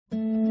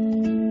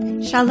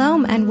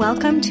Shalom and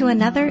welcome to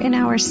another in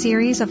our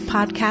series of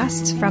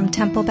podcasts from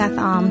Temple Beth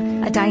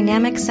Am, a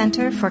dynamic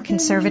center for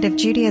conservative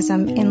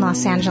Judaism in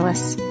Los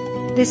Angeles.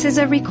 This is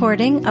a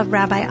recording of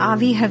Rabbi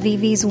Avi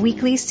Havivi's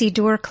weekly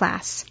Siddur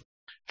class.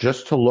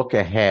 Just to look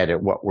ahead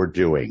at what we're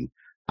doing,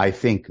 I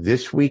think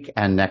this week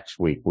and next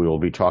week we will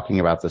be talking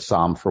about the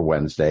Psalm for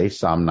Wednesday,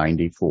 Psalm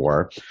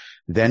 94.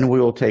 Then we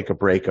will take a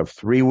break of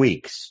 3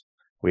 weeks.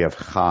 We have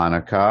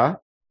Hanukkah,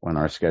 when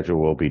our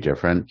schedule will be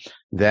different.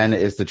 Then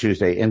is the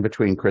Tuesday in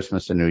between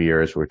Christmas and New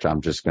Year's, which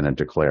I'm just going to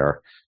declare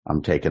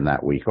I'm taking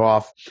that week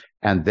off.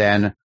 And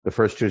then the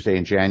first Tuesday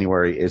in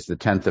January is the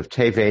 10th of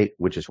Tevet,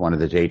 which is one of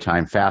the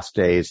daytime fast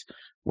days,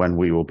 when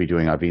we will be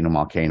doing Avinu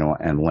Malkeinu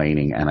and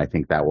laning, and I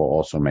think that will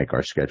also make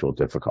our schedule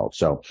difficult.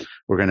 So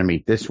we're going to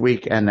meet this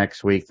week and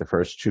next week, the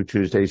first 2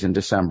 Tuesdays in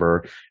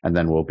December, and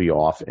then we'll be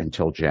off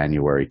until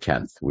January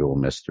 10th. We will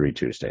miss 3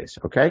 Tuesdays,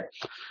 okay?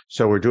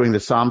 So we're doing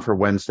the Psalm for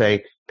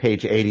Wednesday,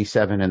 page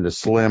 87 in the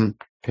Slim,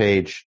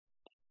 page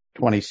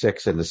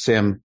 26 in the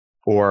Sim,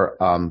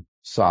 or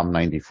Psalm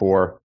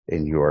 94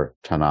 in your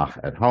Tanakh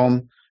at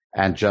home.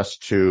 And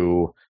just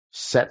to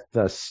set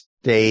the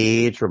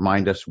stage,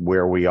 remind us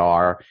where we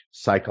are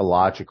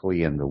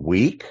psychologically in the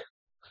week.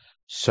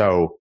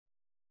 So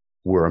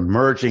we're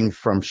emerging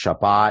from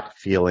Shabbat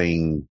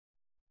feeling,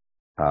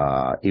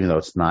 even though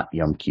it's not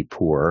Yom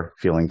Kippur,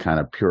 feeling kind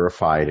of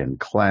purified and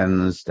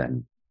cleansed,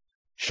 and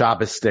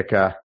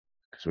Shabbostika,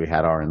 because we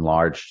had our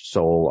enlarged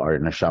soul, our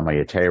Neshama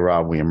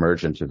Yetera. We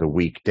emerge into the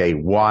week. Day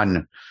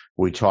 1,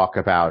 we talk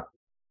about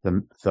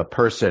the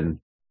person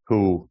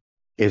who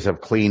is of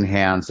clean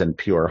hands and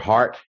pure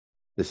heart.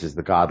 This is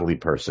the godly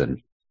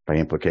person, by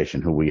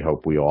implication, who we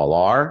hope we all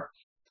are.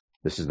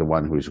 This is the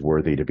one who's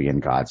worthy to be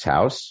in God's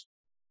house.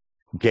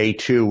 Day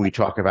 2, we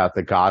talk about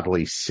the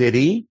godly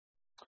city,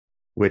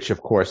 which of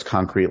course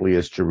concretely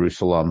is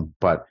Jerusalem,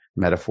 but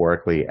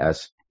metaphorically,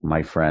 as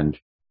my friend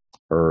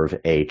Irv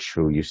H.,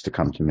 who used to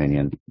come to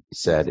Minyan,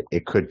 said,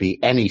 it could be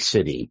any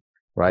city,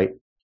 right?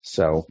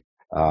 So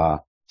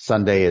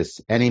Sunday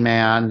is any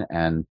man,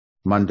 and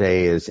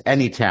Monday is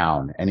any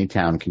town. Any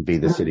town can be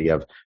the city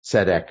of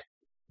Tzedek,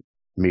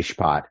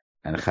 Mishpat,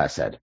 and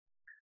Chesed.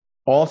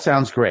 All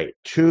sounds great.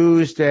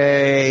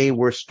 Tuesday,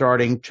 we're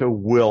starting to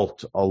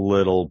wilt a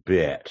little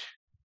bit,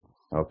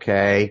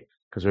 okay?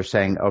 Because we're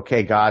saying,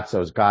 okay, God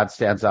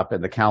stands up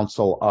in the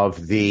council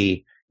of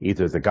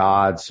either the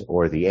gods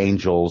or the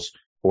angels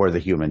or the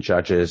human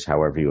judges,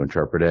 however you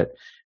interpret it.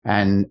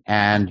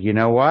 And you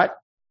know what?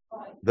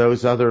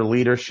 Those other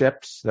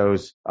leaderships,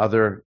 those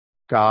other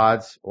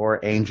gods or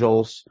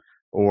angels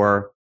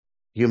or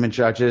human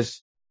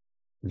judges,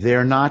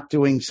 they're not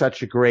doing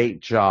such a great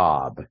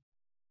job.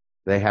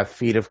 They have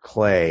feet of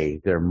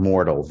clay. They're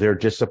mortal. They're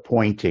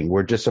disappointing.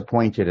 We're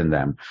disappointed in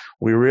them.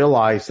 We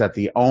realize that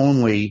the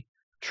only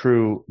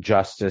true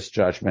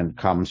judgment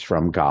comes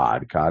from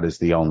God. God is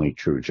the only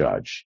true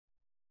judge.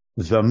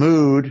 The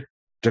mood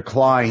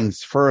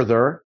declines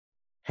further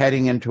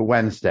heading into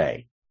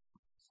Wednesday,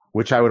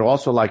 which I would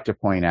also like to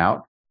point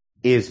out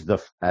is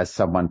as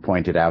someone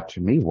pointed out to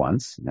me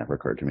once, never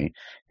occurred to me,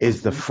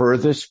 is the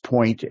furthest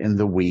point in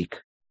the week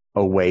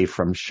away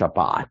from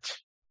Shabbat,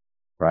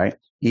 right?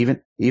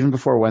 Even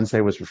before Wednesday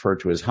was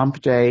referred to as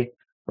Hump Day,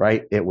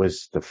 right? It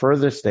was the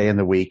furthest day in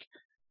the week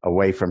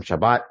away from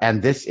Shabbat.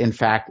 And this, in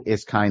fact,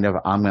 is kind of,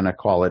 I'm going to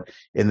call it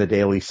in the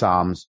daily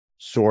Psalms,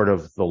 sort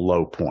of the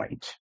low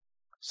point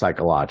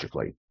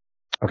psychologically.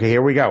 Okay,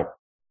 here we go.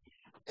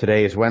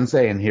 Today is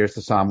Wednesday, and here's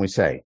the Psalm we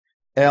say.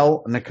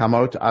 El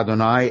Nekamot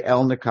Adonai,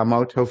 El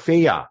Nekamot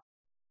Hophia.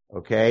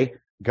 Okay?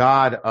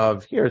 God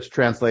of, here it's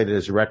translated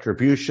as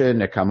retribution.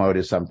 Nekamot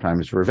is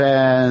sometimes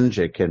revenge.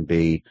 It can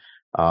be,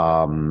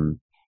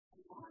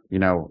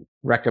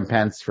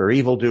 recompense for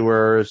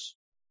evildoers.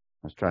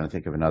 I was trying to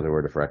think of another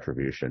word of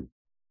retribution.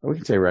 We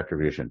can say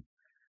retribution.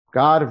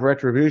 God of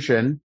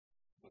retribution,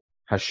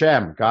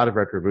 Hashem, God of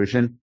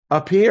retribution,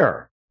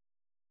 appear.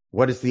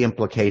 What is the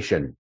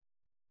implication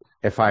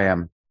if I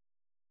am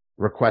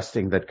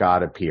requesting that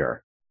God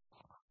appear?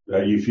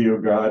 That you feel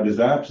God is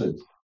absent.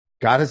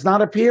 God has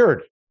not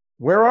appeared.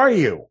 Where are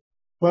you?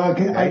 Well,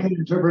 I can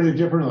interpret it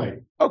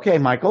differently. Okay,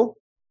 Michael.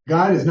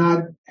 God has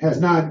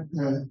not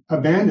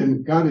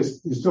abandoned. God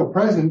is still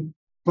present,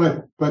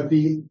 but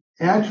the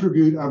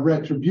attribute of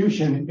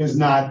retribution is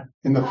not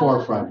in the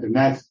forefront, and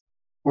that's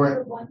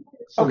where.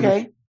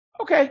 Okay,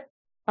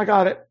 I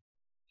got it.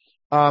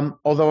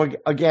 Although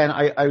again,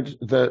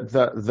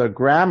 the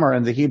grammar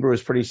in the Hebrew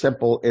is pretty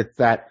simple. It's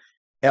that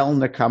El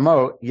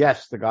Nekamot,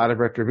 yes, the God of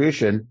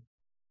retribution,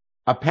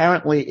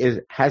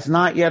 apparently has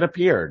not yet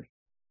appeared.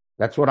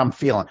 That's what I'm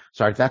feeling.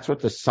 Sorry, that's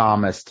what the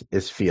psalmist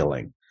is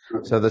feeling.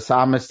 So the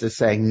psalmist is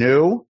saying,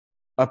 "Nu,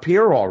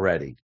 appear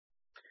already.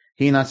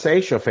 Hinaseh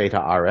shofet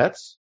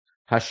haaretz,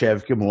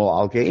 hashev gemul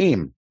al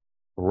geim.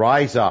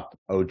 Rise up,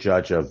 O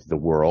judge of the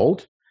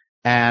world,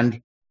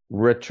 and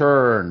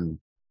return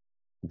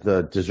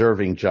the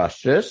deserving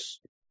justice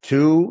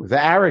to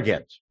the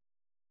arrogant."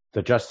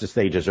 The justice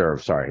they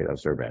deserve. Sorry, that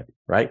was their bad,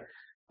 right?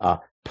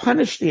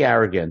 Punish the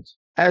arrogant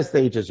as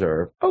they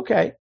deserve.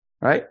 Okay,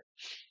 right?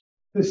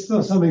 there's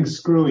still something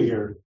screwy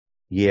here.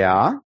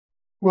 Yeah.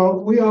 Well,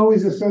 we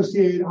always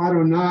associate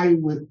Adonai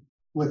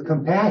with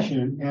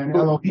compassion and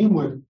Elohim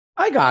with.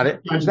 I got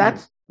it.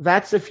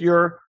 That's if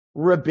you're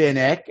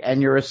rabbinic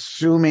and you're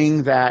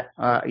assuming that,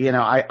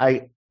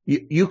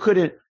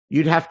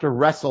 you'd have to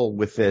wrestle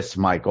with this,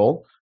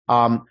 Michael.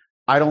 I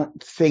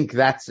don't think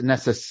that's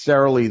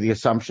necessarily the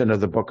assumption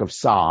of the book of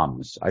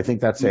Psalms. I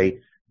think that's a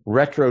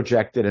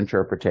retrojected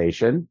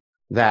interpretation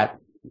that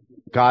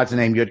God's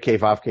name, Yud Kei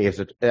Vav Kei,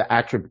 is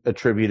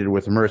attributed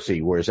with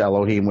mercy, whereas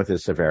Elohim with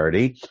his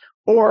severity.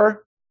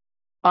 Or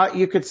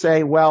you could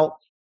say, well,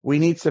 we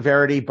need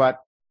severity, but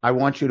I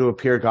want you to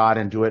appear God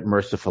and do it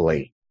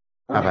mercifully.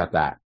 How about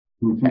that?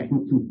 Okay.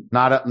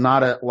 Not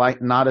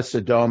a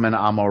Sodom and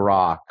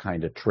Amorah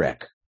kind of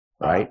trick,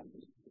 right?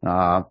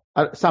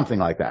 Something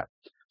like that.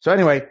 So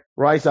anyway,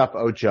 rise up,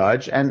 O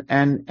judge, and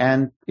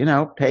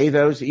pay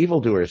those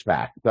evildoers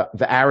back,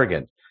 the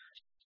arrogant.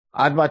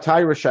 Ad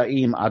matai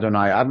risha'im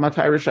Adonai, ad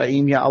matai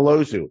risha'im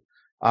ya'alozu.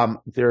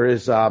 There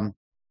is, by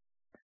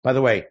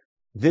the way,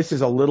 this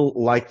is a little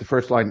like the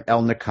first line,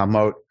 El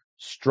Nekamot,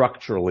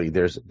 structurally.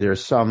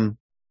 There's some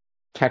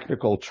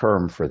technical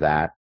term for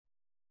that.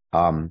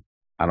 I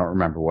don't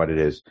remember what it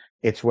is.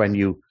 It's when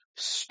you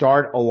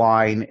start a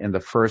line in the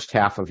first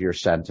half of your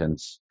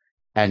sentence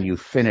and you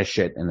finish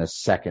it in the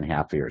second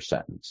half of your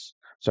sentence.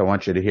 So I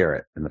want you to hear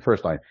it in the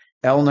first line.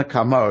 El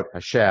Nekamot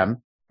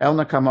Hashem, El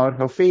Nekamot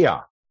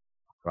Hofia,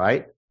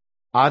 right?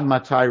 Ad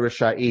matai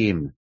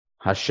risha'im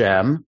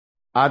Hashem,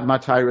 Ad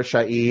matai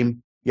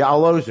risha'im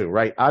Ya'alozu,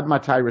 right? Ad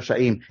matai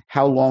risha'im,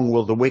 how long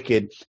will the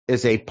wicked,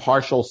 is a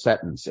partial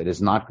sentence. It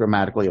is not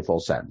grammatically a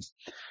full sentence.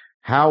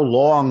 How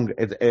long,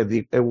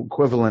 the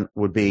equivalent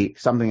would be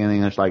something in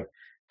English like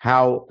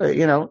how,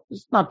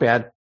 it's not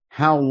bad.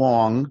 How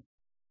long,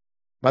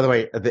 by the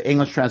way, the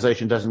English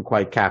translation doesn't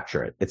quite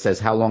capture it. It says,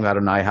 how long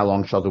Adonai, how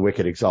long shall the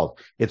wicked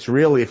exalt? It's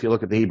really, if you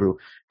look at the Hebrew,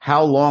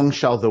 how long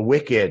shall the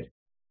wicked,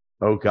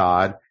 O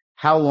God,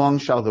 how long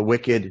shall the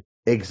wicked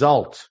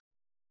exult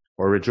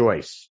or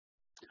rejoice?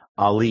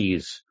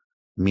 Aliz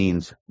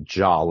means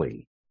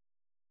jolly.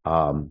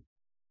 It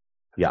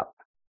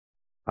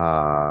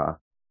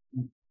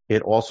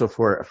also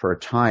for a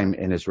time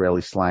in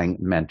Israeli slang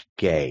meant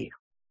gay,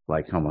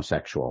 like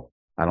homosexual.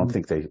 I don't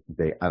think I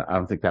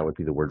don't think that would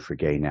be the word for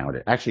gay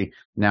nowadays. Actually,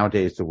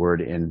 nowadays the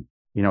word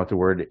what the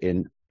word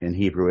in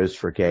Hebrew is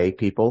for gay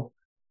people?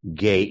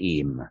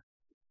 Gayim.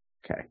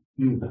 Okay.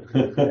 You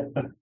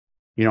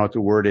know what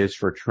the word is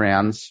for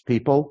trans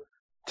people?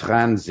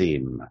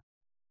 Transim.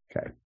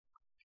 Okay.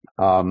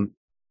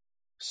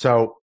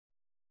 So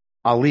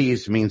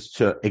aliz means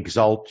to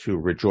exult, to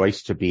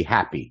rejoice, to be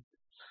happy.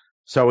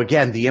 So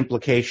again, the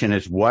implication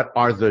is, what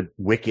are the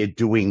wicked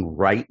doing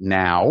right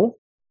now?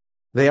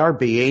 They are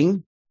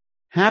being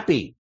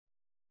happy.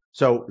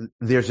 So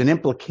there's an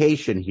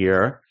implication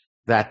here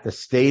that the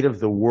state of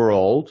the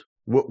world,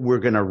 we're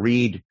going to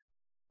read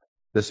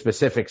the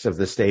specifics of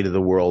the state of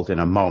the world in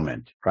a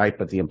moment, right?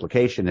 But the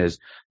implication is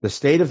the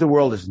state of the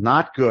world is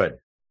not good,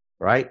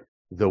 right?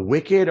 The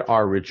wicked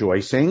are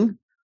rejoicing.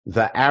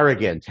 The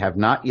arrogant have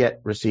not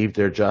yet received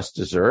their just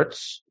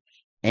deserts.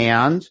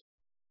 And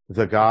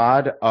the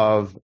God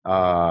of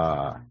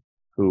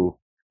who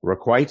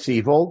requites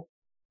evil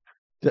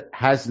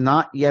has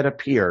not yet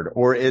appeared,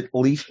 or at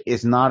least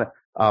is not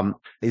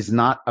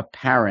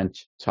apparent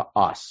to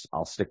us.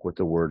 I'll stick with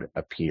the word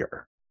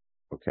appear.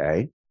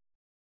 Okay.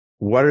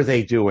 What are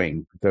they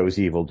doing, those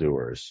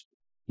evildoers?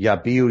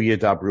 Yabiu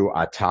yadabru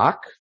atak,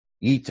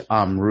 it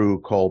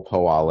amru kol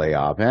poale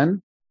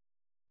aven.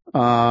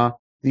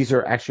 These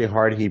are actually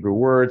hard Hebrew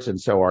words, and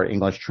so our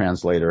English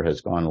translator has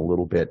gone a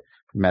little bit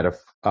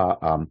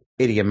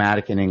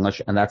idiomatic in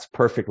English, and that's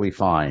perfectly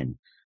fine.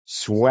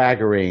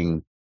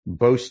 Swaggering,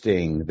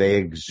 boasting, they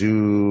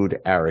exude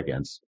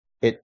arrogance.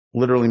 It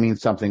literally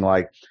means something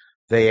like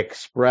they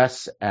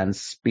express and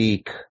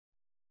speak.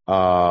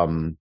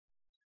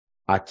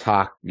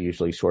 Atak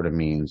usually sort of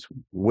means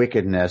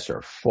wickedness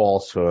or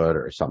falsehood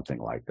or something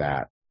like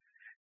that.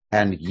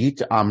 And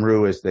yit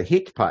amru is the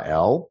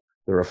hitpael,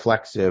 the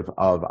reflexive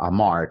of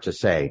amar, to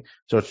say.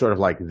 So it's sort of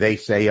like they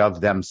say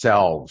of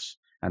themselves.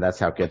 And that's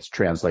how it gets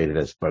translated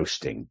as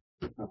boasting.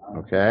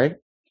 Okay?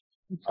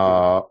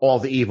 All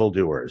the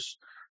evildoers.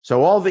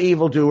 So all the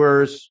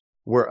evildoers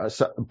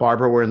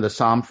Barbara, we're in the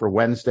Psalm for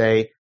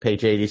Wednesday,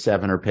 page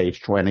 87 or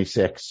page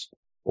 26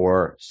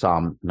 or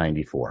Psalm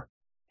 94.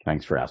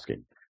 Thanks for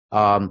asking.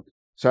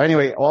 So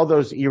anyway, all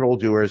those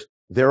evildoers,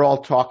 they're all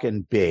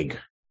talking big.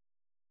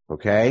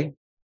 Okay?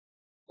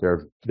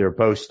 They're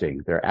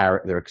boasting.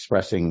 They're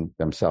expressing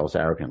themselves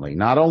arrogantly.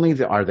 Not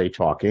only are they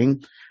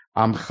talking,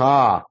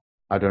 Amcha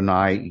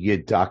Adonai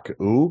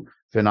Yidak'u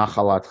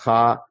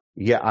V'nachalatcha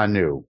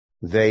Ye'anu.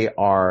 They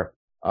are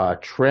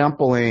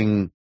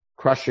trampling,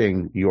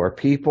 crushing your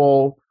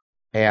people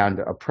and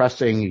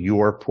oppressing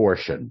your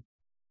portion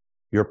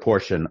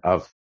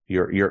of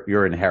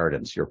your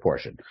inheritance, your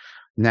portion.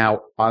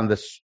 Now, on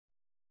this,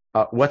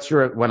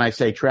 when I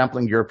say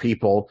trampling your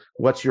people,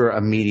 what's your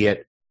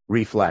immediate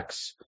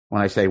reflex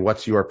when I say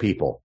what's your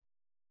people?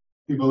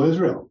 People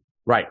Israel.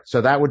 Right.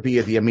 So that would be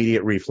the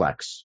immediate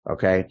reflex.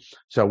 Okay.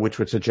 So which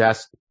would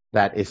suggest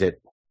that is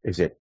it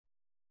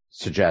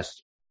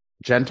suggest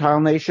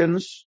Gentile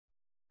nations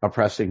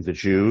oppressing the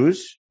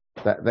Jews?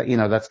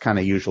 That's kind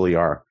of usually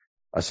our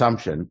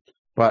assumption.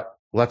 But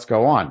let's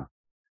go on.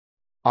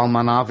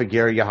 Almana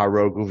v'ger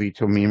yaharogu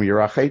v'tomim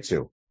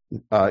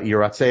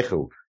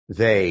yiratzechu.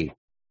 They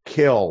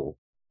kill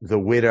the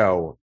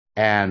widow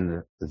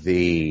and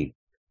the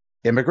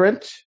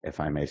immigrant, if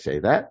I may say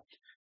that,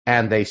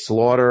 and they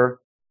slaughter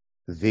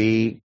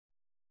the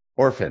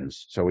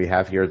orphans. So we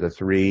have here the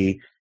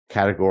three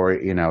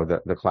category,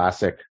 the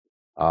classic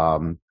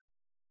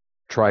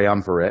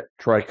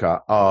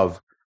troika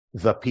of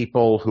the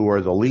people who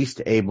are the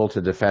least able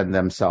to defend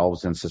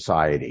themselves in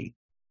society.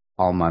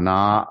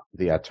 Almanah,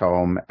 the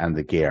Atom, and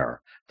the Ger,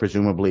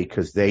 presumably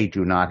because they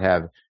do not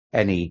have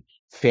any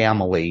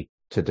family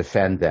to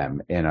defend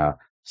them in a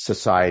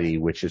society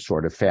which is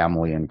sort of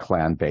family and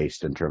clan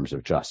based in terms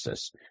of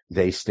justice.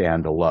 They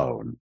stand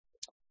alone.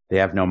 They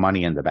have no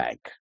money in the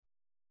bank.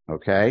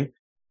 Okay?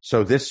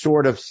 So this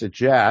sort of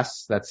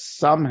suggests that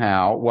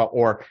somehow,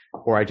 or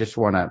I just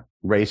want to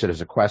raise it as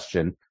a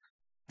question,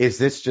 is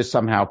this just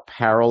somehow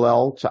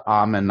parallel to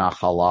Am and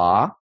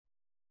Nachalah,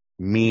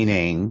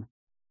 meaning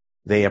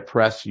they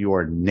oppress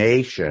your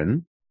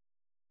nation,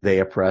 they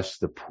oppress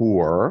the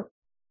poor,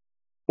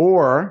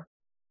 or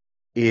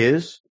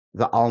is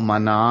the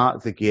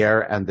Almanah, the Ger,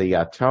 and the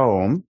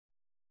Yatom,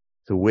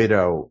 the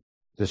widow,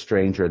 the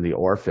stranger, and the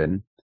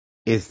orphan,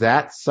 is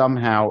that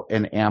somehow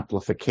an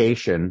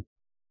amplification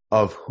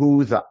of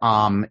who the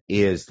Am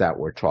is that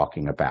we're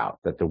talking about,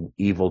 that the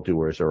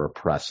evildoers are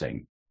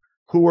oppressing?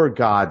 Who are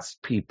God's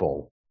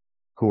people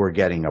who are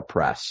getting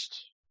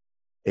oppressed?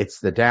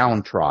 It's the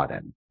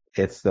downtrodden.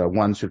 It's the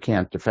ones who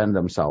can't defend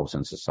themselves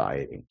in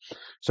society.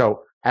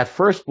 So at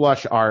first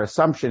blush, our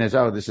assumption is,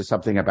 this is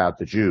something about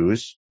the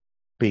Jews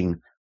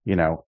being,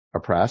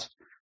 oppressed.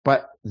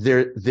 But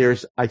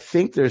I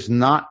think there's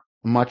not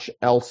much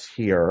else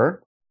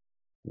here.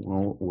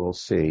 We'll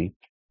see.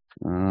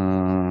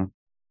 Although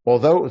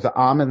the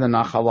Am and the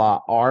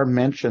Nachalah are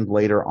mentioned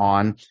later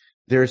on,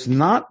 there's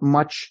not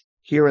much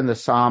here in the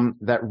Psalm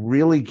that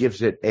really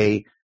gives it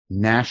a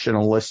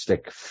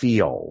nationalistic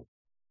feel,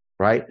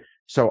 right?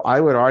 So I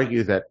would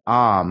argue that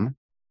Am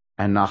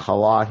and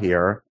Nachalah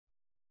here,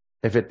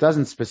 if it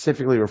doesn't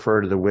specifically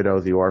refer to the widow,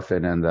 the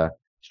orphan, and the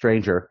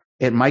stranger,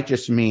 it might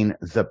just mean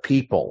the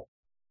people,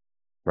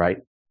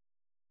 right?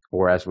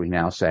 Or as we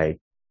now say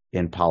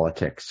in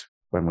politics,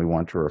 when we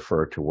want to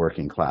refer to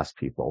working class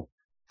people,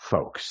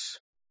 folks.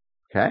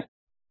 Okay?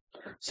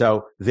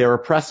 So they're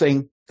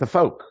oppressing the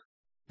folk.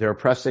 They're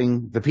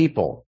oppressing the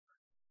people.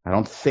 I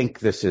don't think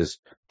this is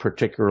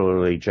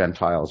particularly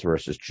Gentiles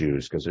versus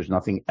Jews, because there's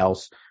nothing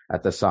else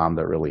at the Psalm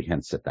that really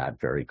hints at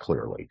that very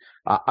clearly.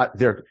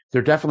 There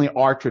definitely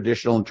are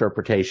traditional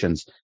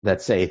interpretations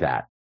that say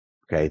that,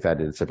 okay,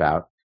 that it's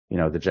about,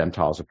 the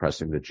Gentiles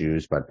oppressing the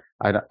Jews, but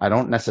I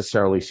don't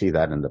necessarily see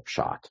that in the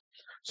Pshat.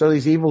 So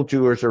these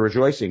evildoers are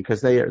rejoicing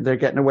because they're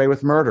getting away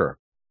with murder,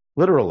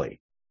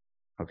 literally.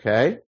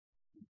 Okay?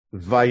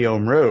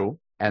 Vayomru,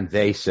 and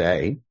they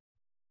say,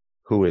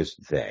 who is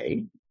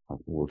they?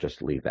 We'll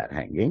just leave that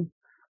hanging.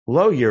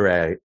 Lo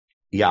yireh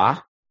Yah,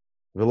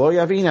 v'lo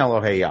yavin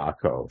Elohei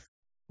Yaakov.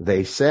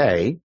 They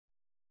say,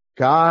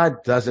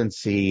 God doesn't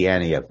see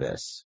any of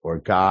this, or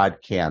God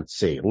can't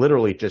see.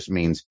 Literally just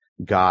means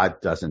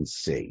God doesn't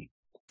see.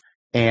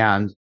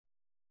 And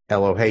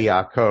Elohei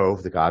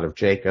Yaakov, the God of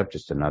Jacob,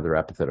 just another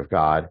epithet of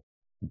God,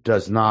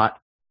 does not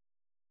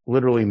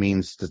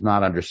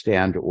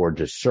understand or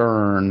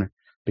discern,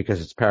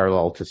 because it's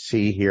parallel to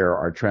see here.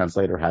 Our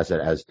translator has it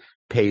as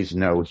pays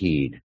no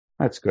heed.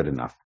 That's good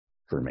enough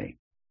for me.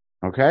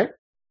 Okay?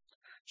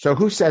 So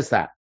who says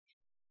that?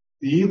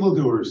 The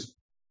evildoers.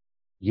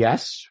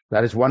 Yes,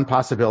 that is one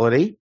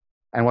possibility.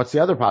 And what's the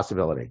other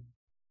possibility?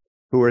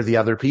 Who are the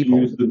other people?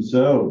 Jews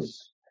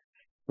themselves.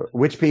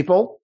 Which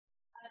people?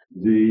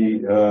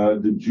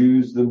 The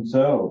Jews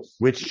themselves.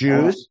 Which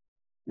Jews?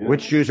 Yeah.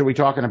 Which Jews are we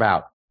talking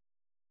about?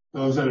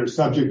 Those that are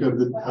subject of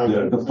the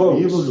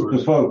folks.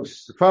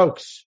 evildoers. The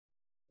folks.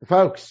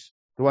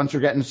 The ones who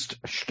are getting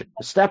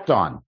stepped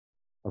on.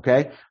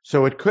 Okay?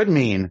 So it could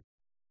mean,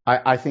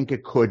 I think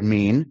it could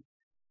mean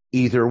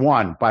either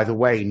one. By the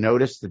way,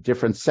 notice the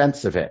different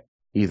sense of it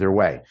either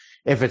way.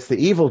 If it's the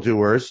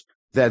evildoers,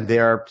 then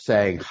they're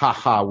saying,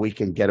 we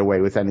can get away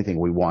with anything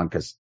we want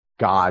because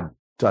God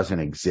doesn't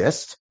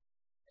exist.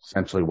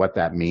 Essentially what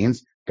that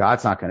means.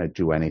 God's not going to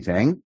do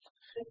anything.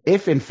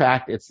 If in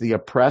fact it's the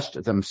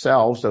oppressed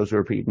themselves, those who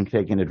are being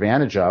taken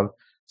advantage of,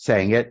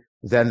 saying it,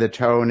 then the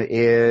tone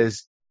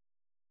is,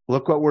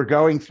 look what we're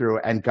going through,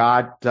 and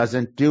God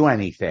doesn't do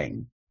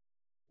anything.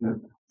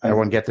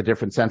 Everyone get the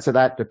different sense of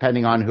that,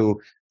 depending on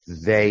who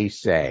they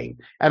say.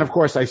 And of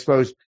course, I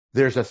suppose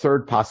there's a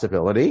third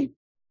possibility,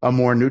 a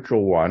more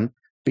neutral one,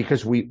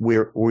 because we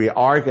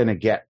are going to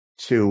get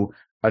to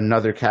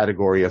another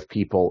category of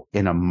people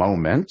in a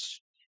moment.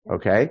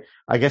 Okay.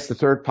 I guess the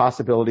third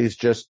possibility is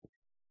just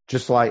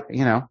like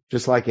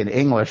in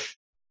English,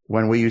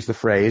 when we use the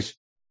phrase,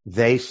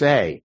 they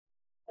say.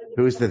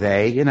 Who's the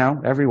they?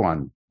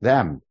 Everyone,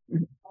 them,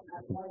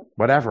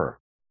 whatever,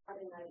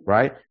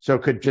 right? So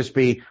it could just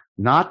be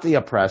not the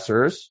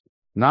oppressors,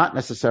 not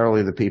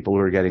necessarily the people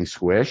who are getting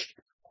squished,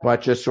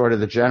 but just sort of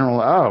the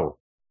general,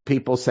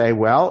 people say,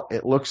 well,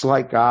 it looks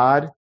like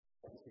God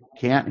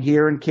can't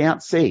hear and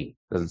can't see.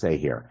 Doesn't say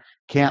here.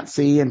 Can't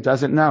see and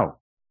doesn't know.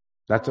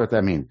 That's what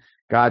that means.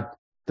 God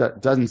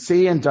doesn't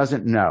see and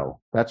doesn't know.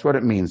 That's what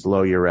it means,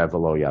 lo yarev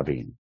lo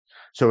yavin.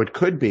 So it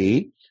could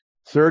be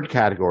third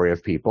category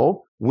of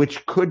people,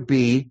 which could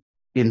be,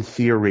 in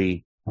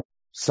theory,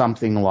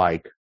 something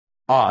like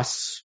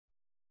us,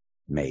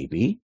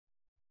 maybe,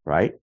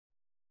 right?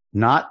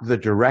 Not the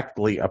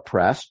directly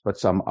oppressed, but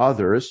some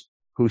others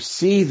who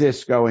see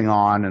this going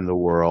on in the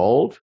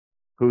world,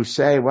 who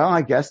say, well,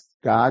 I guess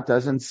God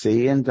doesn't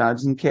see and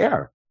doesn't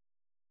care.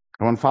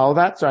 Everyone follow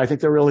that? So I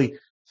think there are really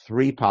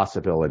three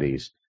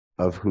possibilities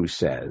of who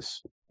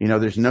says.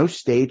 There's no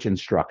stage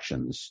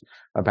instructions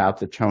about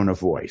the tone of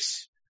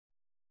voice.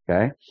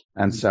 Okay?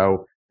 And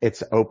so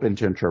it's open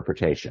to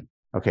interpretation.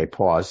 Okay,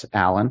 pause.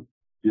 Alan?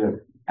 Yeah.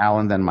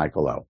 Alan, then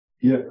Michael O.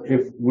 Yeah,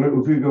 if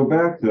we go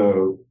back,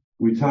 though,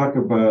 we talk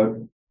about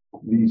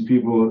these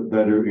people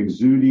that are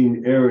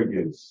exuding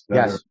arrogance,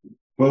 that are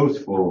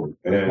boastful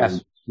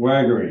and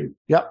swaggering.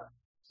 Yep.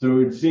 So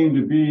it seemed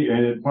to be,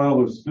 and it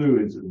follows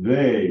through, it's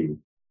they.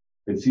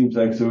 It seems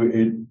like, so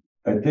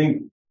I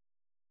think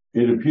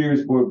it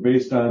appears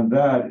based on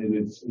that, and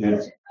it's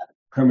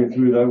coming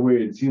through that way.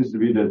 It seems to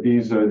be that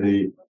these are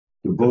the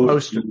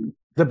boasters.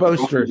 The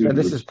boasters, and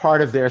this is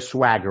part of their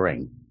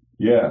swaggering.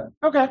 Yeah.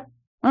 Okay.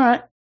 All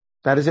right.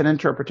 That is an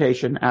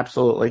interpretation.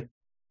 Absolutely.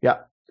 Yeah.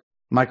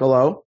 Michael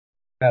O.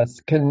 Yes.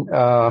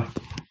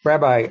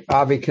 Rabbi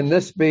Avi, can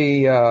this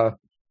be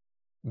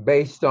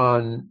based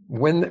on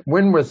when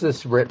was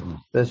this written?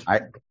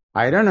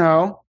 I don't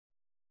know.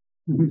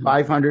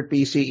 500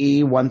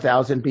 BCE,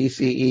 1000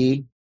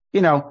 BCE.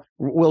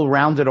 We'll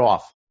round it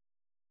off.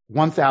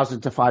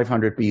 1000 to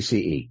 500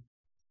 BCE.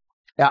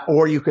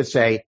 Or you could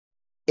say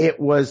it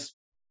was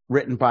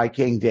written by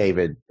King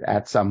David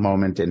at some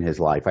moment in his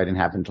life. I didn't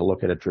happen to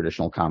look at a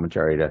traditional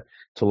commentary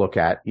to look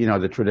at.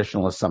 The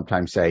traditionalists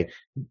sometimes say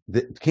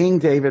King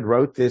David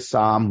wrote this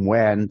psalm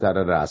when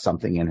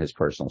something in his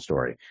personal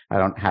story. I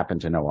don't happen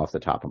to know off the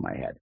top of my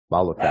head.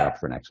 I'll look that up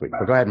for next week.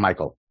 But go ahead,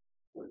 Michael.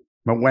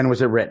 But when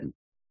was it written?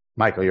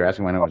 Michael, you're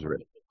asking when it was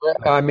written.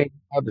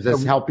 Does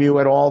this help you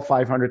at all?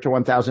 500 to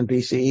 1000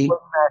 BCE?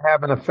 Wouldn't that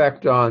have an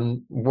effect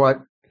on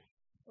what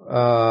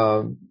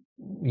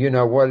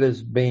what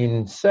is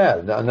being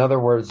said? In other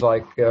words,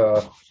 like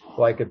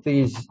if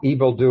these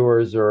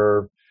evildoers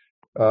or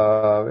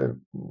if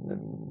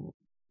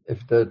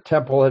the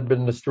temple had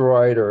been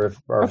destroyed or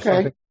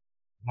something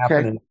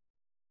happened,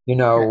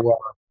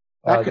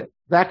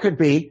 that could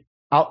be.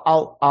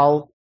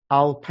 I'll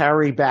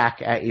parry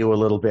back at you a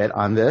little bit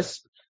on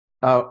this.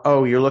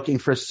 You're looking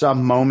for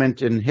some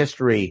moment in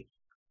history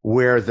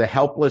where the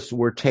helpless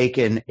were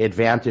taken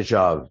advantage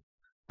of,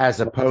 as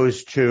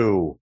opposed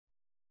to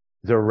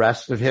the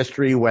rest of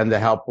history when the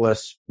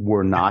helpless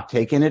were not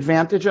taken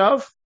advantage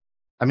of?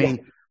 I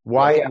mean,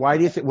 why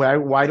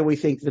do we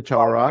think the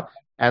Torah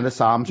and the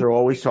Psalms are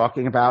always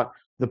talking about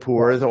the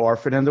poor, the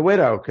orphan, and the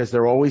widow? Because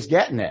they're always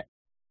getting it.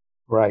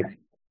 Right.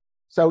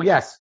 So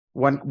yes,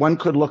 one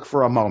could look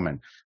for a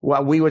moment.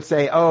 Well, we would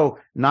say,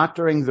 not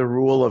during the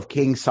rule of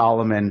King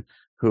Solomon,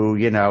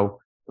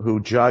 who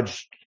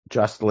judged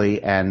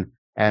justly and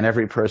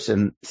every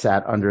person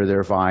sat under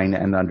their vine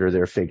and under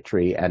their fig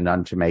tree and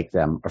none to make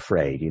them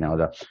afraid.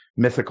 The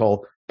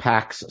mythical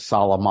Pax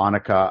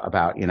Solomonica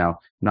about,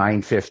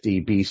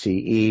 950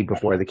 BCE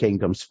before the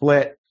kingdom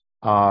split,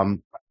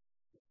 when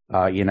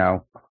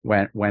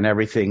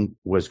everything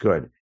was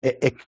good.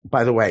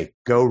 By the way,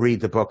 go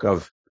read the book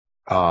of,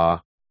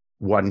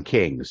 1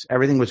 Kings.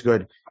 Everything was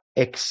good,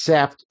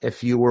 except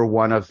if you were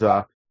one of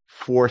the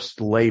forced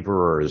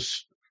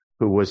laborers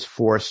who was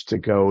forced to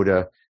go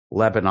to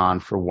Lebanon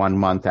for 1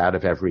 month out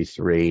of every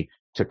 3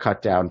 to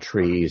cut down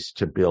trees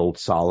to build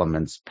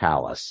Solomon's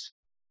palace.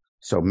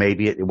 So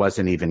maybe it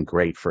wasn't even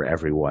great for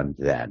everyone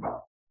then,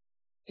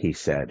 he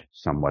said,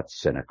 somewhat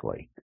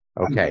cynically.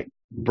 Okay,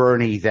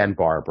 Bernie, then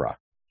Barbara.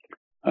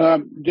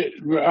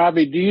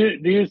 Avi,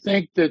 do you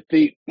think that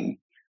the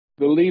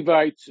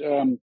Levites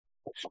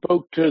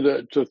spoke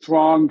to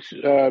throngs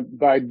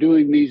by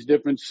doing these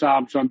different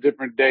psalms on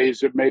different days?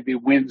 That maybe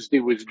Wednesday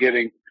was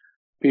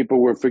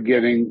people were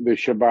forgetting the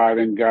Shabbat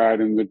and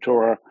God and the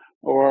Torah,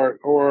 and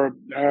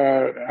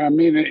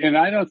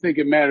I don't think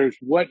it matters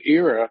what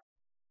era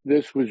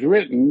this was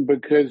written,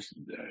 because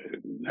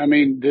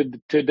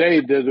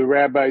today do the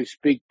rabbis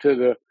speak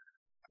to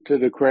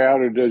the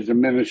crowd, or does the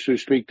minister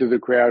speak to the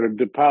crowd, or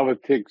do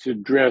politics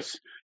address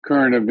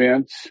current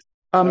events?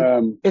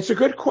 It's a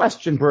good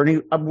question,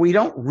 Bernie. We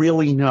don't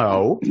really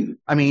know.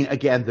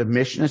 Again, the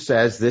Mishnah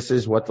says this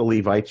is what the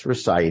Levites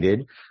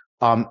recited.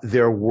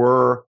 There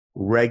were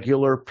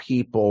regular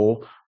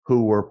people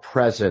who were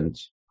present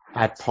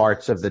at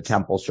parts of the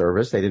temple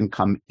service. They didn't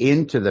come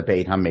into the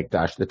Beit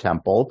HaMikdash, the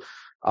temple.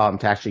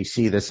 to actually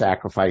see the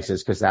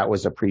sacrifices, because that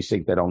was a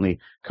precinct that only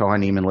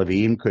Kohanim and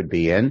Leviim could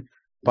be in.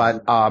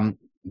 But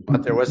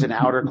there was an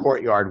outer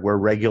courtyard where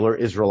regular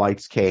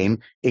Israelites came,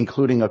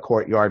 including a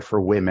courtyard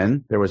for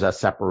women. There was a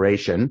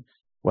separation.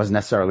 Wasn't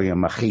necessarily a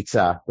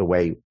mechitza the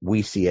way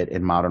we see it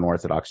in modern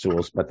Orthodox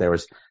schools, but there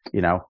was,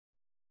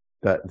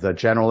 the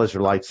general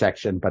Israelite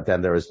section, but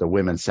then there was the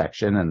women's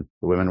section, and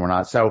the women were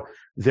not. So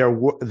there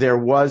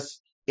was,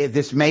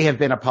 this may have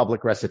been a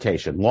public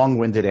recitation.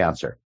 Long-winded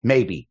answer.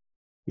 Maybe.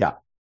 Yeah.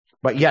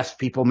 But yes,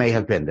 people may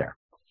have been there.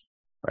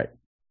 Right.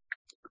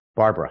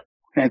 Barbara.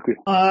 Thank you.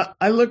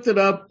 I looked it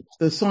up.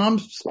 The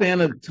Psalms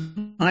span a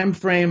time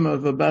frame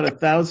of about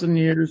 1,000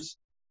 years.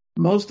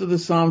 Most of the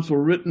Psalms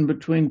were written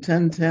between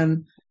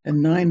 1010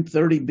 and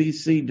 930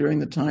 BC during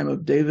the time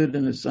of David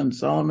and his son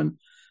Solomon.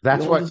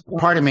 That's what,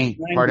 pardon me,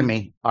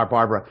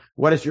 Barbara,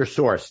 what is your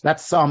source?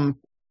 That's some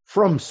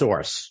from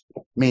source,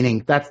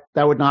 meaning that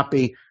would not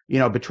be,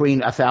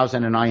 between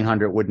 1,000 and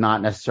 900 would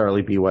not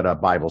necessarily be what a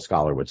Bible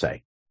scholar would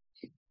say.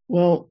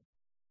 Well,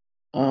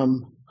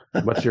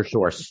 what's your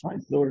source? My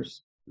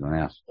source.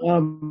 Yeah.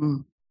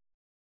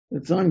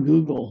 It's on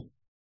Google.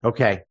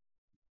 Okay.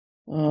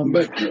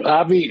 But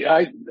Avi,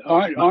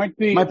 aren't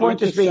the my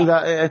point is being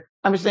that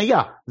I'm just saying,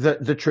 yeah,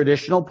 the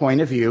traditional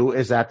point of view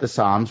is that the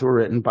Psalms were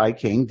written by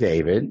King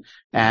David,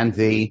 and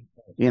the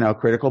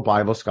critical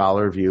Bible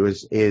scholar view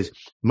is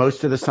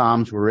most of the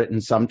Psalms were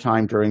written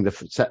sometime during the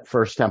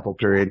first temple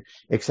period,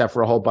 except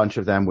for a whole bunch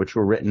of them which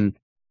were written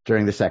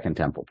during the second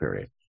temple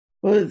period.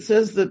 Well, it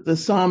says that the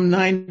Psalm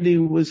 90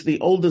 was the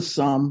oldest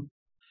psalm,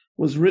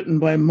 was written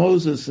by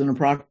Moses in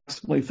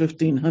approximately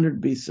 1500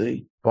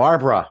 BC.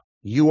 Barbara,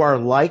 you are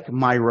like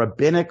my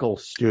rabbinical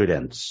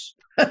students.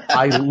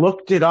 I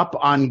looked it up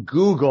on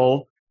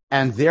Google,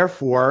 and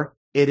therefore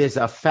it is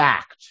a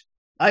fact.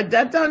 I'm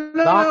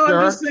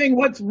just saying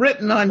what's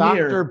written on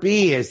here. Dr.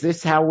 B, is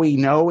this how we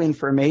know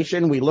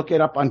information? We look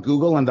it up on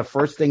Google, and the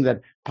first thing that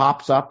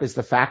pops up is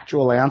the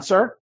factual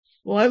answer?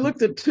 Well, I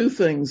looked at two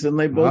things, and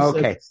they both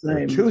said the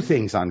same. Two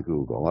things on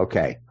Google.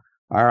 Okay.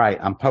 All right.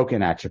 I'm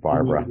poking at you,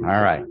 Barbara. All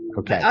right.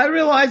 Okay. I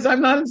realize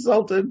I'm not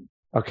insulted.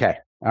 Okay.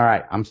 All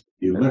right.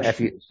 If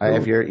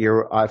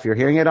you're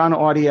hearing it on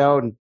audio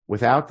and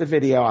without the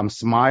video, I'm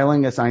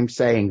smiling as I'm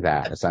saying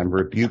that, as I'm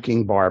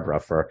rebuking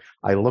Barbara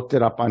I looked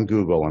it up on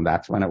Google, and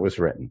that's when it was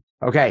written.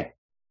 Okay.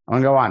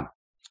 I'm going to go on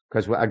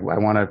because I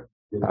want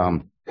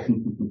to,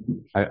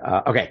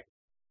 okay.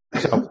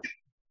 So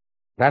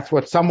that's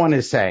what someone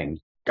is saying.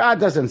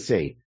 God doesn't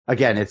see.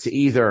 Again, it's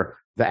either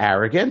the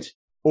arrogant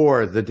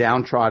or the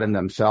downtrodden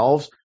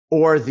themselves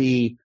or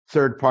the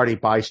third-party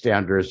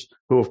bystanders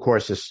who, of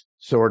course, is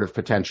sort of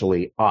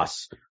potentially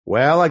us.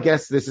 Well, I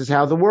guess this is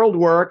how the world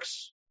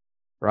works,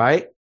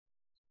 right?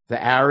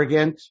 The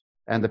arrogant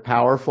and the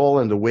powerful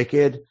and the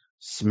wicked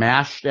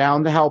smash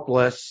down the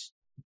helpless.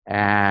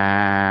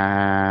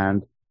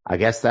 And I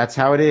guess that's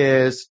how it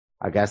is.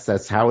 I guess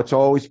that's how it's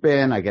always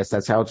been. I guess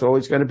that's how it's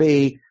always going to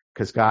be,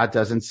 because God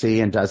doesn't see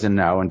and doesn't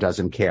know and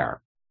doesn't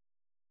care.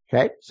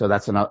 Okay, so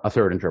that's a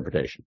third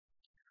interpretation.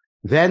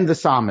 Then the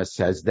psalmist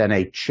says, then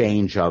a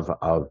change of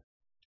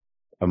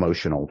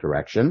emotional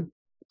direction.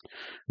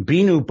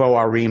 Binu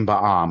boarim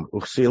ba'am,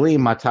 uchsili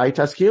matai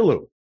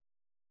taskilu.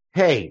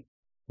 Hey,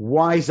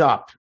 wise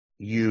up,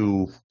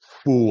 you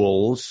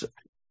fools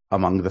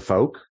among the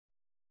folk.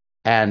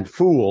 And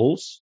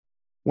fools,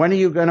 when are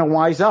you going to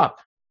wise up?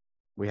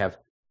 We have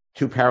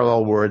two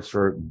parallel words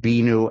for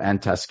binu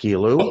and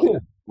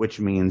taskilu, which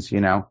means,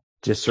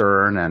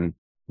 discern and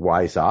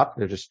wise up.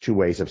 They're just two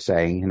ways of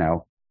saying,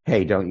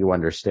 hey, don't you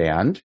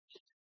understand?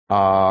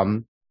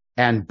 And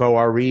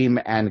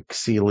boarim and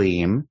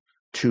ksilim,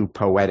 two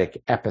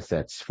poetic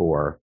epithets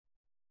for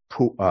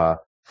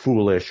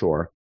foolish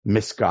or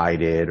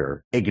misguided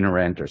or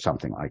ignorant or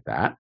something like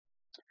that.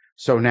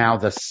 So now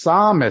the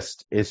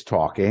psalmist is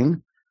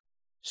talking.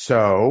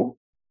 So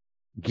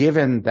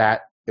given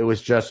that it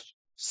was just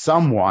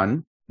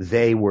someone,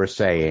 they were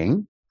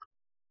saying,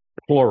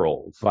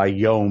 plural,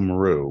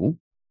 vayomru,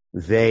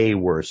 they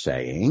were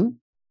saying,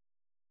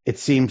 it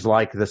seems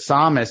like the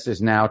psalmist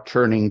is now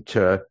turning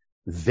to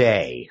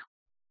they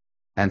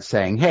and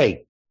saying,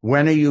 hey,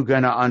 when are you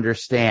going to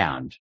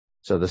understand?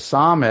 So the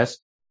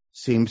psalmist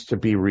seems to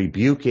be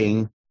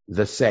rebuking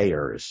the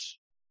sayers,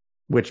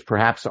 which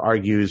perhaps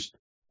argues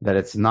that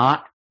it's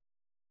not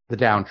the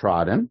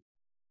downtrodden,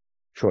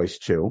 choice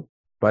 2,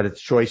 but it's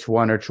choice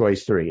 1 or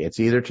choice 3. It's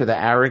either to the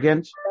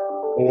arrogant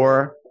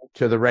or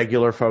to the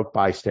regular folk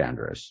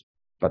bystanders.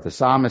 But the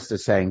psalmist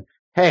is saying,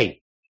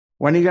 hey,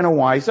 when are you going to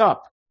wise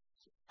up?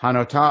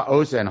 Hanota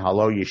ozen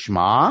halo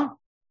yishma,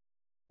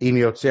 im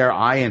yotzer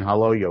ayin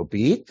halo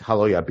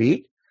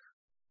yabit.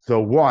 The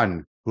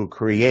one who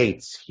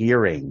creates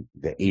hearing,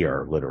 the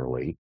ear,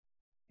 literally.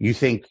 You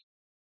think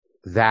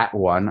that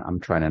one, I'm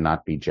trying to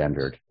not be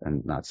gendered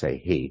and not say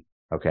he,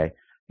 okay?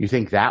 You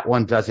think that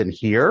one doesn't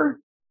hear?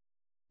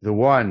 The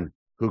one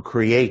who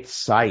creates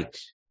sight,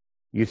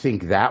 you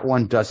think that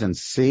one doesn't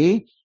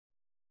see?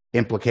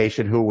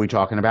 Implication, who are we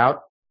talking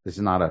about? This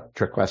is not a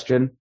trick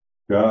question.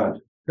 God.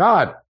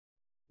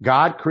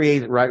 God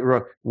created,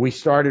 right? We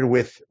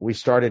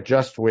started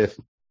just with,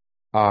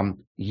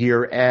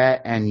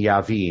 Yireh and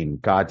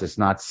Yavin. God does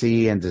not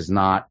see and does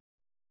not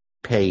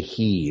pay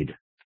heed.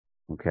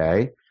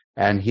 Okay.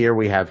 And here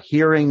we have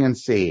hearing and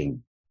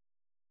seeing.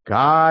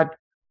 God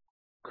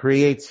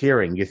creates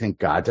hearing. You think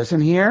God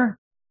doesn't hear?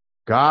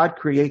 God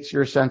creates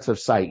your sense of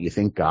sight. You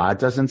think God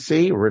doesn't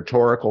see?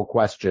 Rhetorical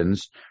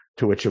questions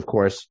to which, of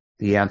course,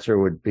 the answer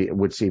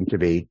would seem to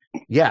be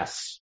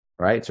yes,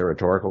 right? It's a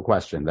rhetorical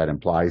question that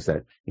implies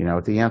that you know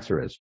what the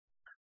answer is.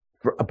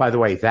 By the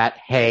way, that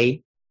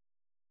hey,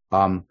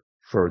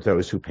 for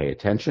those who pay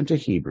attention to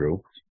Hebrew,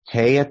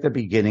 hey at the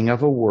beginning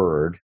of a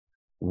word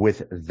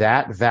with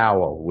that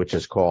vowel, which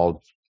is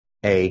called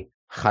a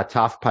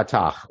chataf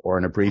patach or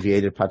an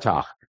abbreviated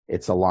patach.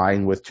 It's a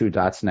line with two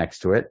dots next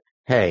to it.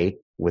 Hey,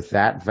 with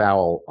that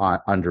vowel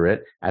under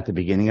it at the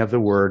beginning of the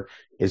word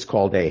is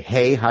called a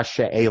hey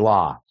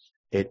hashe'elah.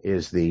 It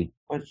is the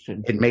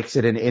question. It makes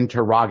it an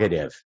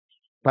interrogative.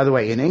 By the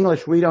way, in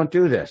English, we don't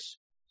do this.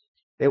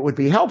 It would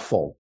be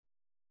helpful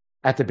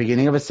at the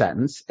beginning of a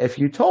sentence if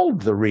you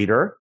told the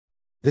reader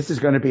this is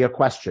going to be a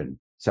question.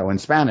 So in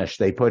Spanish,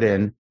 they put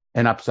in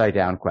an upside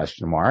down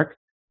question mark,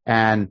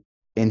 and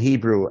in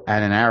Hebrew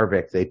and in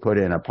Arabic, they put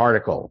in a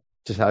particle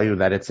to tell you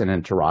that it's an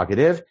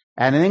interrogative.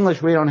 And in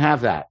English, we don't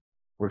have that.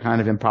 We're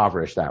kind of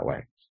impoverished that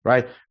way,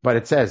 right? But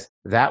it says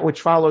that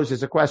which follows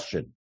is a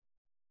question.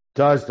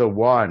 Does the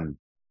one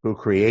who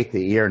create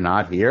the ear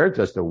not hear?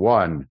 Does the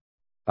one,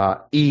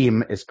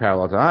 im is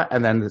parallel to,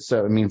 and then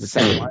so it means the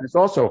same one. It's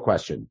also a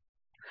question.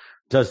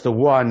 Does the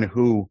one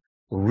who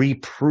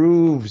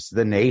reproves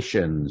the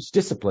nations,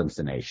 disciplines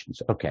the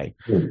nations? Okay.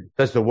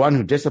 Does the one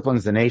who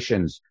disciplines the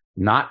nations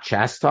not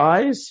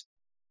chastise?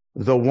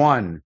 The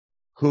one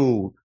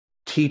who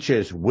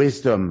teaches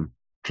wisdom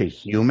to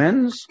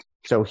humans?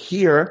 So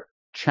here,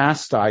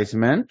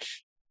 chastisement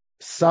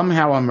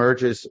somehow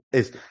emerges,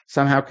 is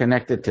somehow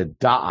connected to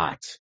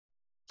da'at,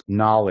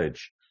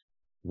 knowledge,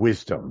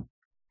 wisdom.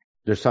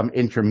 There's some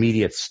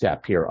intermediate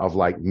step here of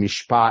like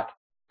mishpat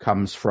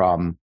comes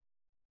from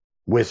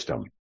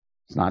wisdom.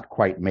 It's not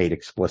quite made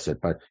explicit,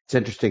 but it's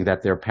interesting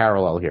that they're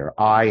parallel here.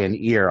 Eye and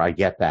ear, I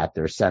get that,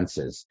 they're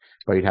senses.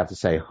 But you'd have to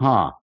say,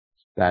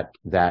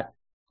 that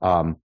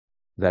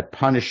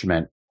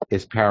punishment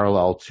is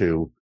parallel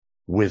to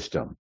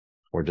wisdom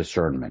or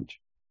discernment.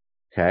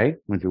 Okay? I'm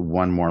going to do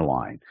one more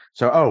line.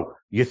 So,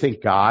 you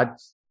think God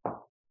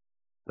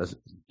is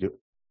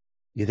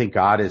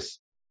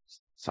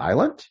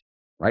silent?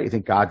 Right? You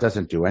think God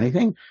doesn't do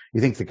anything?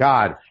 You think the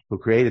God who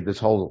created this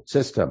whole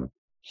system,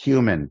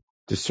 human,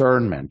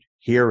 discernment,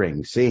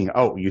 hearing, seeing,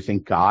 you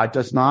think God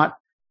does not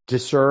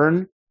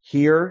discern,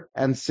 hear,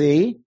 and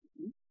see?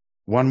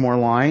 One more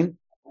line.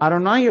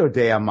 Adonai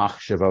yodea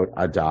machshavot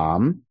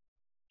Adam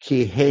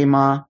ki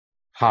hema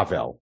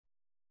havel.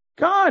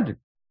 God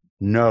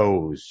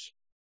knows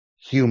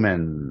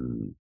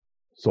human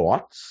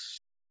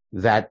thoughts,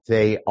 that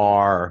they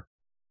are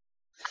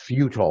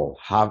futile.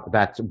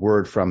 That's a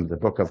word from the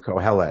book of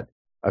Kohelet,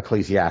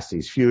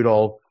 Ecclesiastes.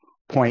 Futile,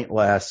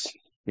 pointless,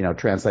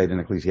 translated in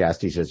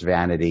Ecclesiastes as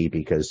vanity,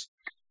 because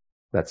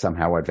that's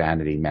somehow what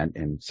vanity meant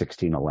in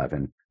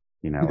 1611,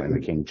 in the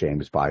King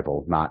James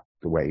Bible, not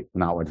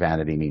what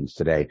vanity means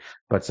today,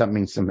 but some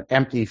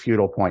empty,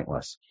 futile,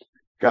 pointless.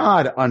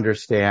 God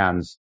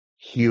understands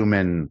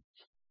human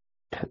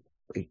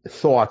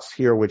thoughts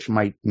here, which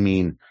might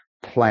mean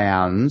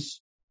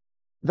plans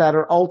that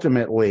are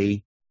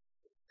ultimately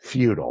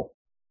futile,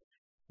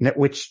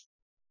 which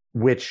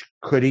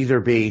could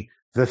either be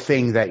the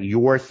thing that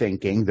you're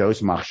thinking,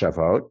 those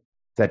machshavot,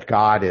 that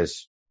God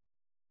is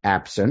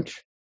absent,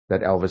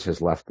 that Elvis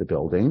has left the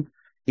building.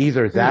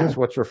 Either that's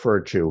what's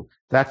referred to,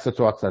 that's the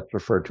thoughts that's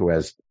referred to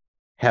as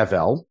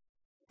hevel,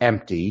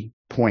 empty,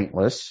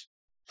 pointless,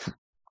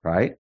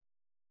 right?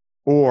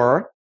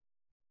 Or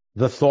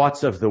the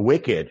thoughts of the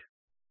wicked,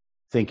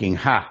 thinking,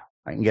 I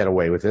can get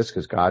away with this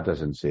because God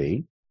doesn't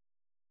see,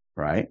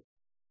 right?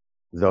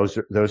 Those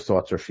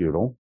thoughts are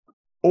futile.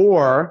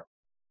 Or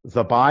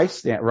the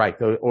bystander, right?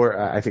 Or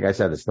I think I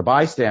said this, the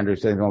bystander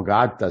saying,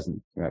 God's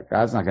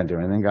not going to do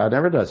anything. God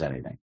never does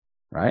anything,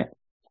 right?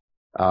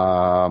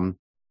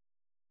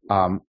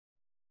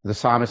 The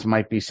psalmist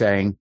might be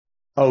saying,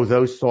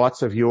 those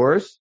thoughts of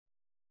yours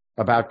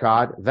about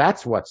God,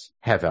 that's what's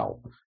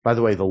hevel. By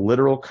the way, the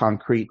literal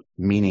concrete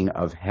meaning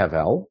of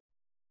hevel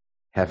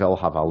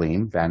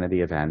havalim,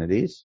 vanity of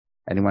vanities.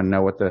 Anyone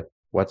know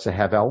what's a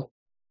hevel?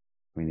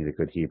 We need a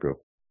good Hebrew.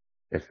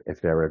 If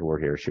Vered were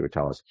here, she would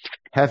tell us.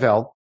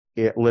 Hevel,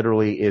 it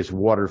literally is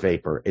water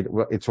vapor.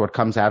 It's what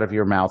comes out of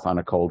your mouth on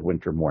a cold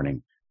winter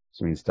morning.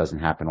 This means it doesn't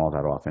happen all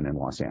that often in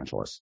Los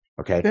Angeles.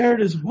 Okay.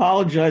 Vered is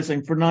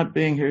apologizing for not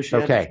being here. She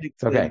okay.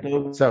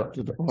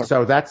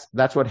 So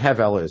that's what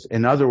hevel is.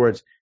 In other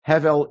words,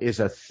 hevel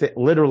is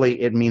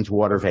literally it means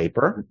water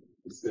vapor.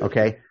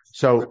 Okay.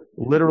 So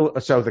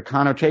the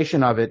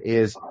connotation of it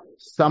is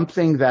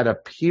something that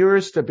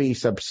appears to be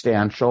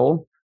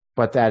substantial,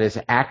 but that is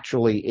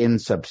actually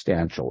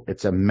insubstantial.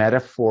 It's a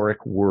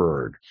metaphoric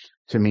word.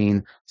 to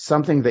mean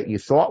something that you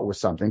thought was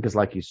something, because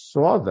like you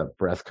saw the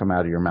breath come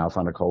out of your mouth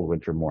on a cold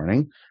winter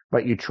morning,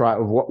 but you try,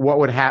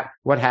 what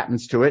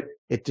happens to it?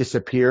 It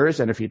disappears.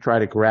 And if you try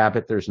to grab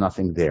it, there's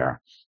nothing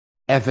there.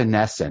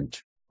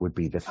 Evanescent would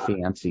be the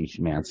fancy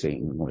schmancy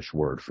English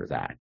word for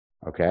that.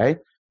 Okay.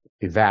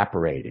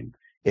 Evaporating.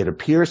 It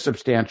appears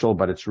substantial,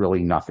 but it's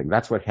really nothing.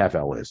 That's what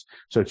hevel is.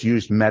 So it's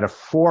used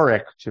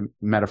metaphorically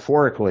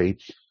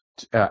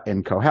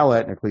in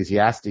Kohelet and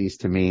Ecclesiastes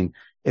to mean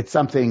it's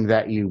something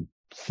that you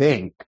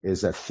think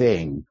is a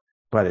thing,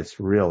 but it's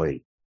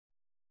really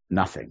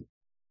nothing.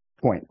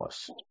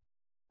 Pointless.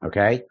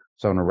 Okay?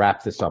 So I'm going to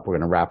wrap this up. We're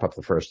going to wrap up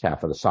the first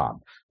half of the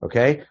psalm.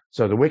 Okay?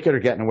 So the wicked are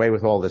getting away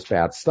with all this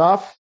bad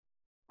stuff,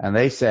 and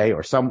they say,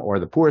 or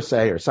the poor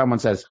say, or someone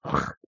says,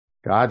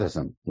 God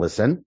doesn't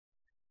listen.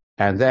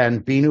 And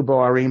then, Binu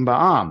Bo'arim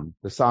Ba'am,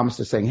 the psalmist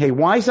is saying, hey,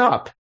 wise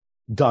up,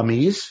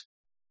 dummies.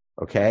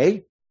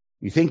 Okay?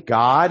 You think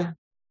God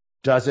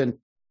doesn't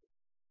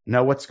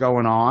know what's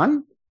going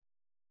on?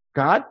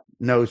 God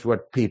knows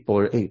what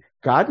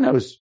God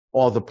knows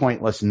all the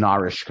pointless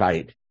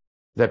narishkeit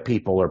that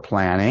people are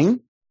planning.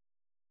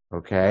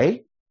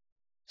 Okay?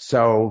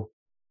 So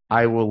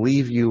I will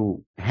leave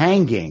you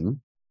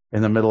hanging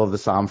in the middle of the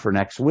psalm for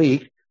next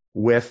week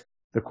with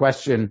the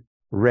question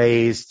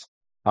raised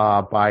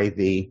by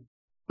the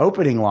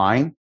opening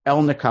line,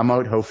 El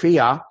Nekamot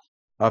Hofia,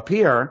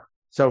 appear.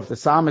 So if the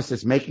psalmist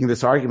is making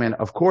this argument,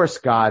 of course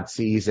God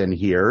sees and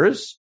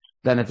hears,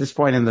 then at this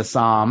point in the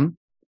psalm,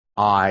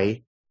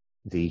 I,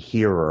 the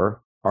hearer,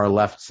 are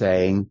left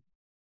saying,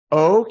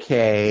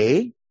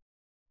 okay,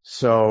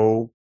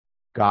 so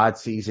God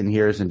sees and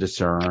hears and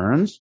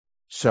discerns.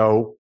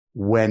 So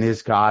when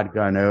is God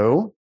going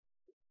to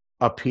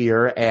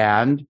appear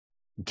and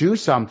do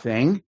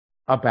something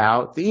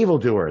about the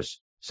evildoers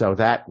so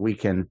that we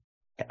can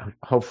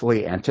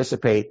hopefully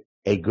anticipate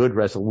a good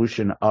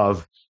resolution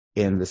of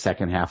in the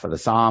second half of the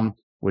psalm,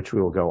 which we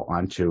will go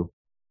on to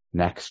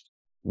next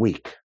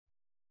week.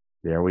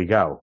 There we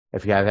go.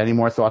 If you have any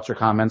more thoughts or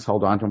comments,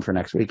 hold on to them for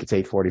next week. It's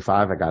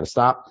 8:45. I got to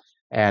stop.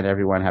 And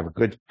everyone have a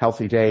good,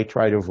 healthy day.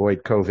 Try to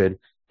avoid COVID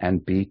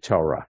and be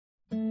Torah.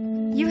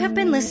 You have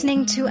been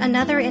listening to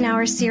another in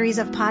our series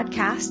of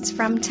podcasts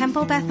from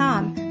Temple Beth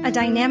Am, a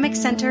dynamic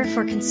center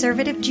for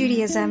conservative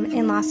Judaism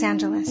in Los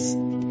Angeles.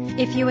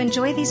 If you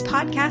enjoy these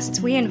podcasts,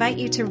 we invite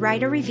you to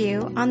write a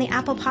review on the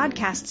Apple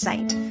Podcast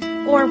site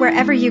or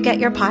wherever you get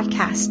your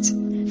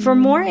podcasts. For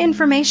more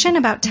information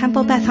about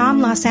Temple Beth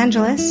Am Los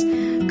Angeles,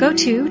 go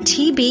to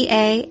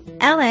tbala.org.